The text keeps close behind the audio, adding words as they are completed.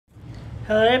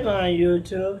Hello everyone on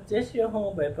YouTube, this is your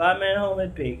homeboy, Bob-Man Home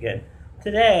with Beacon.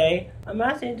 Today, I'm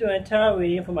asking to do an entire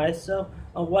reading for myself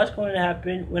on what's going to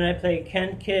happen when I play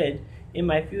Ken Kid in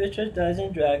my Future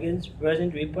Dungeons & Dragons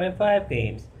version 3.5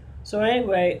 games. So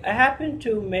anyway, I happened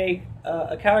to make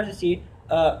a character sheet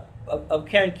of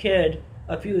Ken Kid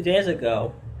a few days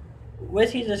ago,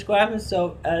 which he described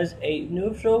himself as a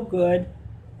neutral good,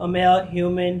 a male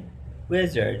human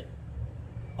wizard.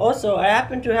 Also, I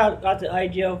happen to have got the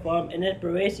idea from an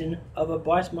inspiration of a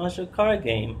Boss Monster card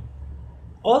game.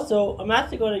 Also, I'm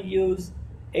actually going to use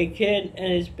a kid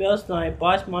and his Spellstein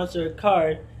Boss Monster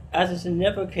card as a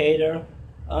significator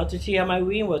to see how my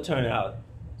reading will turn out.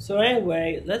 So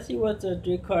anyway, let's see what the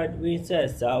 3-card reading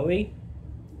says, shall we?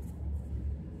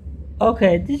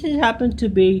 Okay, this has happened to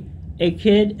be a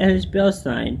kid and his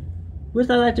Spellstein, which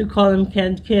I like to call him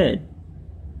Ken Kid.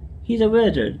 He's a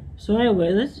wizard. So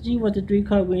anyway, let's see what the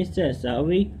 3-card reading says, shall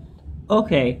we?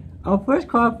 Okay, our first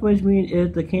card for this reading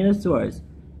is the King of Swords.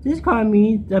 This card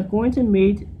means that I'm going to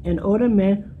meet an older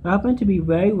man who happens to be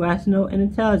very rational and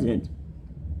intelligent.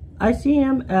 I see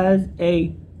him as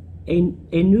a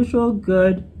neutral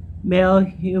good male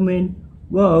human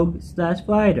rogue /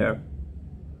 fighter.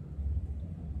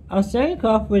 Our second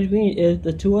card for this reading is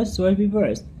the Two of Swords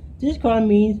reversed. This card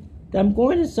means that I'm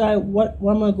going to decide what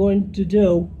am I going to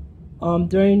do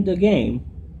during the game.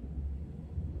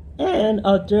 And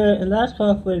our third and last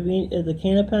card for the reading is the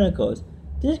King of Pentacles.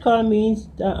 This card means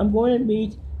that I'm going to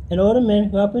meet an older man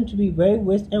who happens to be very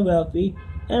rich and wealthy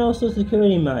and also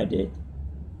security minded.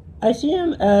 I see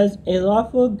him as a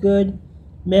lawful good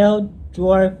male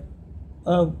dwarf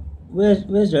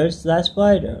wizard /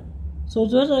 fighter. So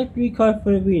those are 3 cards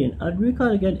for the reading. Our 3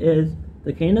 cards again is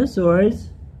the King of Swords,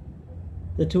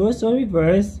 the Two of Swords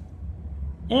reversed,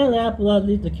 and last but not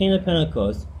least, the King of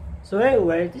Pentacles. So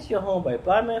anyway, this is your homeboy,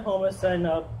 Bob-Man Homer, signing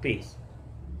out. Peace.